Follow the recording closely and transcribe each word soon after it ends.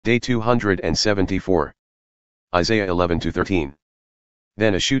Day 274. Isaiah 11-13.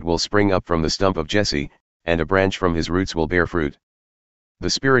 Then a shoot will spring up from the stump of Jesse, and a branch from his roots will bear fruit. The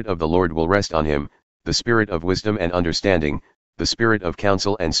Spirit of the Lord will rest on him, the Spirit of wisdom and understanding, the Spirit of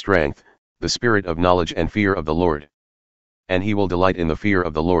counsel and strength, the Spirit of knowledge and fear of the Lord. And he will delight in the fear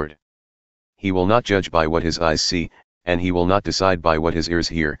of the Lord. He will not judge by what his eyes see, and he will not decide by what his ears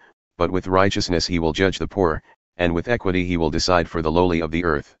hear, but with righteousness he will judge the poor, and with equity he will decide for the lowly of the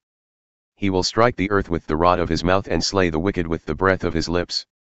earth. He will strike the earth with the rod of his mouth and slay the wicked with the breath of his lips.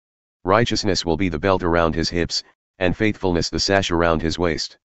 Righteousness will be the belt around his hips, and faithfulness the sash around his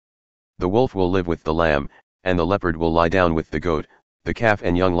waist. The wolf will live with the lamb, and the leopard will lie down with the goat, the calf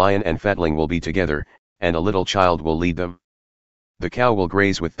and young lion and fatling will be together, and a little child will lead them. The cow will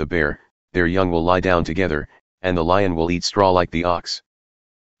graze with the bear, their young will lie down together, and the lion will eat straw like the ox.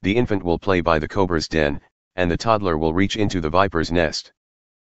 The infant will play by the cobra's den, and the toddler will reach into the viper's nest.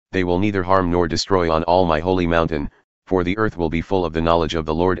 They will neither harm nor destroy on all my holy mountain, for the earth will be full of the knowledge of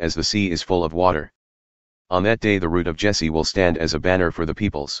the Lord as the sea is full of water. On that day the root of Jesse will stand as a banner for the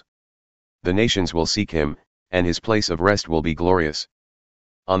peoples. The nations will seek him, and his place of rest will be glorious.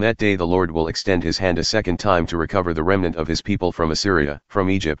 On that day the Lord will extend his hand a second time to recover the remnant of his people from Assyria, from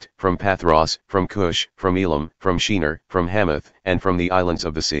Egypt, from Pathros, from Cush, from Elam, from Shinar, from Hamath, and from the islands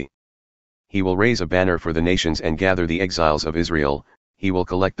of the sea. He will raise a banner for the nations and gather the exiles of Israel, he will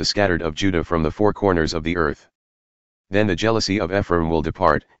collect the scattered of Judah from the four corners of the earth. Then the jealousy of Ephraim will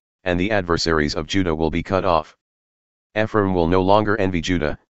depart, and the adversaries of Judah will be cut off. Ephraim will no longer envy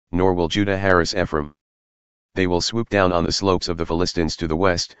Judah, nor will Judah harass Ephraim. They will swoop down on the slopes of the Philistines to the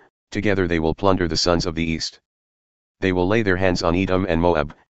west, together they will plunder the sons of the east. They will lay their hands on Edom and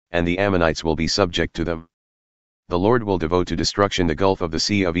Moab, and the Ammonites will be subject to them. The Lord will devote to destruction the gulf of the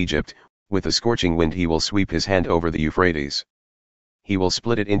sea of Egypt, with a scorching wind he will sweep his hand over the Euphrates. He will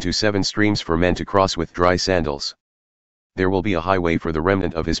split it into 7 streams for men to cross with dry sandals. There will be a highway for the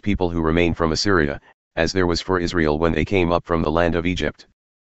remnant of his people who remain from Assyria, as there was for Israel when they came up from the land of Egypt.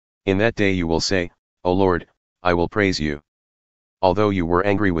 In that day you will say, O Lord, I will praise you. Although you were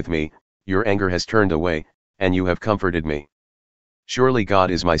angry with me, your anger has turned away, and you have comforted me. Surely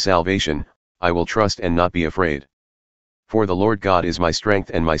God is my salvation, I will trust and not be afraid. For the Lord God is my strength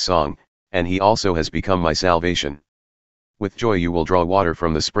and my song, and he also has become my salvation. With joy you will draw water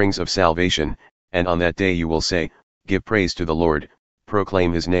from the springs of salvation, and on that day you will say, Give praise to the Lord,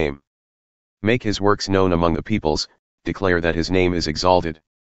 proclaim his name. Make his works known among the peoples, declare that his name is exalted.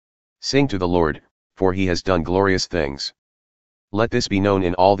 Sing to the Lord, for he has done glorious things. Let this be known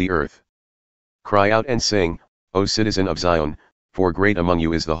in all the earth. Cry out and sing, O citizen of Zion, for great among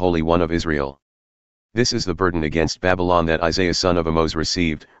you is the Holy One of Israel. This is the burden against Babylon that Isaiah son of Amoz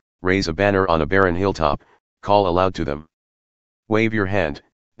received. Raise a banner on a barren hilltop, call aloud to them. Wave your hand,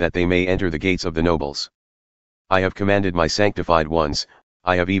 that they may enter the gates of the nobles. I have commanded my sanctified ones,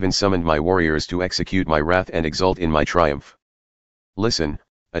 I have even summoned my warriors to execute my wrath and exult in my triumph. Listen,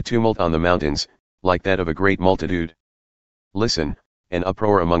 a tumult on the mountains, like that of a great multitude. Listen, an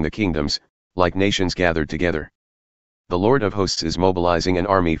uproar among the kingdoms, like nations gathered together. The Lord of hosts is mobilizing an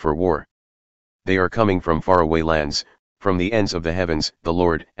army for war. They are coming from faraway lands, from the ends of the heavens, the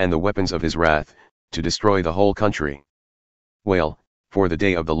Lord and the weapons of his wrath, to destroy the whole country. Wail, for the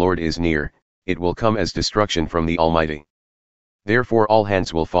day of the Lord is near, it will come as destruction from the Almighty. Therefore all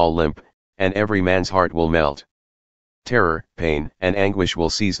hands will fall limp, and every man's heart will melt. Terror, pain, and anguish will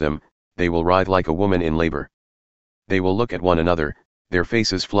seize them, they will writhe like a woman in labor. They will look at one another, their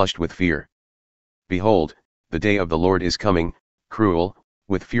faces flushed with fear. Behold, the day of the Lord is coming, cruel,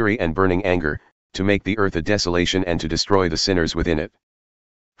 with fury and burning anger, to make the earth a desolation and to destroy the sinners within it.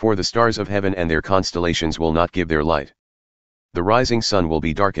 For the stars of heaven and their constellations will not give their light. The rising sun will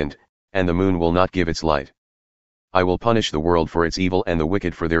be darkened, and the moon will not give its light. I will punish the world for its evil and the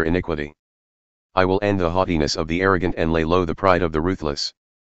wicked for their iniquity. I will end the haughtiness of the arrogant and lay low the pride of the ruthless.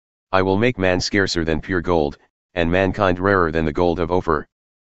 I will make man scarcer than pure gold, and mankind rarer than the gold of Ophir.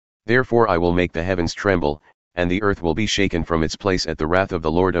 Therefore I will make the heavens tremble, and the earth will be shaken from its place at the wrath of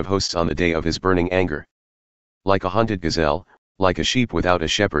the Lord of hosts on the day of his burning anger. Like a hunted gazelle, like a sheep without a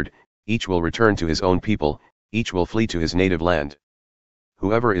shepherd, each will return to his own people, each will flee to his native land.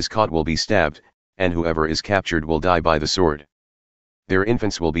 Whoever is caught will be stabbed, and whoever is captured will die by the sword. Their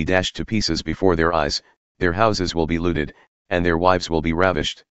infants will be dashed to pieces before their eyes, their houses will be looted, and their wives will be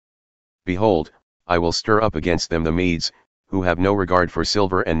ravished. Behold, I will stir up against them the Medes, who have no regard for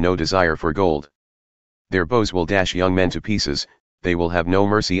silver and no desire for gold. Their bows will dash young men to pieces, they will have no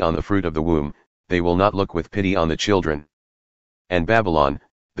mercy on the fruit of the womb, they will not look with pity on the children. And Babylon,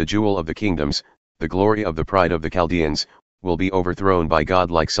 the jewel of the kingdoms, the glory of the pride of the Chaldeans, will be overthrown by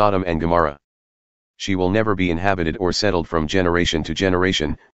God like Sodom and Gomorrah. She will never be inhabited or settled from generation to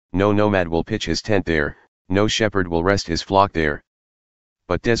generation, no nomad will pitch his tent there, no shepherd will rest his flock there.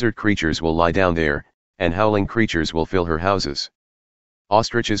 But desert creatures will lie down there, and howling creatures will fill her houses.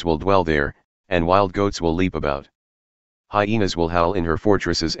 Ostriches will dwell there, and wild goats will leap about. Hyenas will howl in her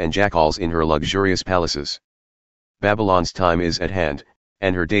fortresses and jackals in her luxurious palaces. Babylon's time is at hand,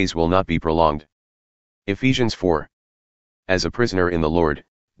 and her days will not be prolonged. Ephesians 4. As a prisoner in the Lord,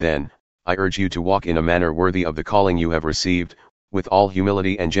 then, I urge you to walk in a manner worthy of the calling you have received, with all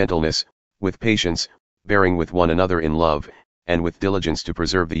humility and gentleness, with patience, bearing with one another in love, and with diligence to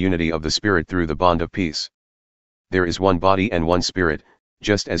preserve the unity of the Spirit through the bond of peace. There is one body and one Spirit,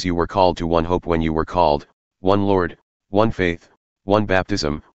 just as you were called to one hope when you were called, one Lord, one faith, one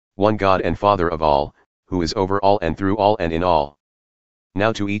baptism, one God and Father of all, who is over all and through all and in all.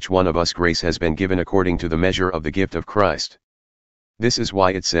 Now to each one of us grace has been given according to the measure of the gift of Christ. This is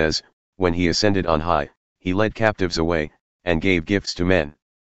why it says, when he ascended on high, he led captives away, and gave gifts to men.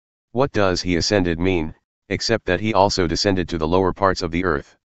 What does he ascended mean, except that he also descended to the lower parts of the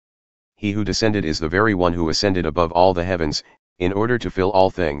earth? He who descended is the very one who ascended above all the heavens, in order to fill all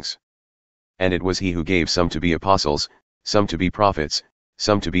things. And it was he who gave some to be apostles, some to be prophets,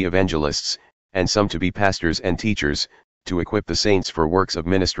 some to be evangelists, and some to be pastors and teachers, to equip the saints for works of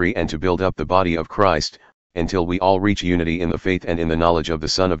ministry and to build up the body of Christ, until we all reach unity in the faith and in the knowledge of the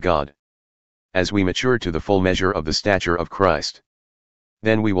Son of God. As we mature to the full measure of the stature of Christ.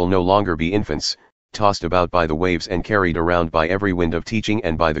 Then we will no longer be infants, tossed about by the waves and carried around by every wind of teaching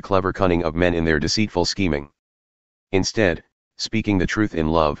and by the clever cunning of men in their deceitful scheming. Instead, speaking the truth in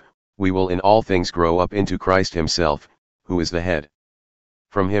love, we will in all things grow up into Christ himself, who is the head.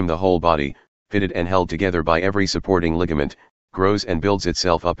 From him the whole body, fitted and held together by every supporting ligament, grows and builds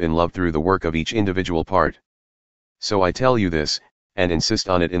itself up in love through the work of each individual part. So I tell you this, and insist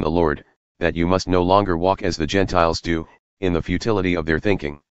on it in the Lord, that you must no longer walk as the Gentiles do, in the futility of their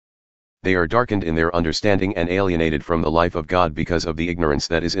thinking. They are darkened in their understanding and alienated from the life of God because of the ignorance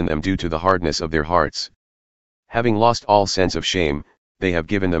that is in them due to the hardness of their hearts. Having lost all sense of shame, they have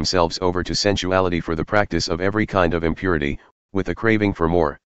given themselves over to sensuality for the practice of every kind of impurity, with a craving for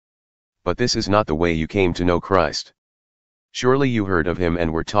more. But this is not the way you came to know Christ. Surely you heard of him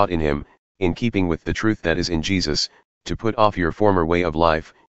and were taught in him, in keeping with the truth that is in Jesus, to put off your former way of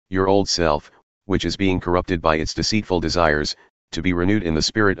life, your old self, which is being corrupted by its deceitful desires, to be renewed in the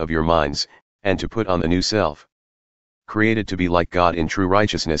spirit of your minds, and to put on the new self, created to be like God in true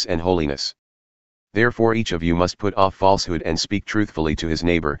righteousness and holiness. Therefore each of you must put off falsehood and speak truthfully to his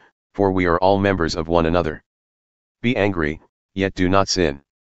neighbor, for we are all members of one another. Be angry, yet do not sin.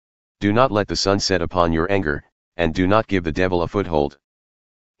 Do not let the sun set upon your anger, and do not give the devil a foothold.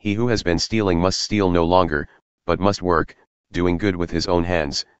 He who has been stealing must steal no longer, but must work, doing good with his own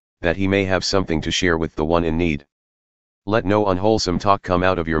hands, that he may have something to share with the one in need. Let no unwholesome talk come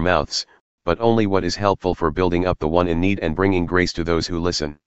out of your mouths, but only what is helpful for building up the one in need and bringing grace to those who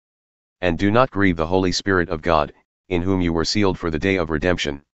listen. And do not grieve the Holy Spirit of God, in whom you were sealed for the day of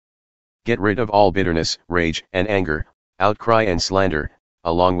redemption. Get rid of all bitterness, rage, and anger, outcry and slander,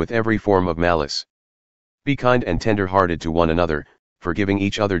 along with every form of malice. Be kind and tender-hearted to one another, forgiving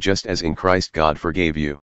each other just as in Christ God forgave you.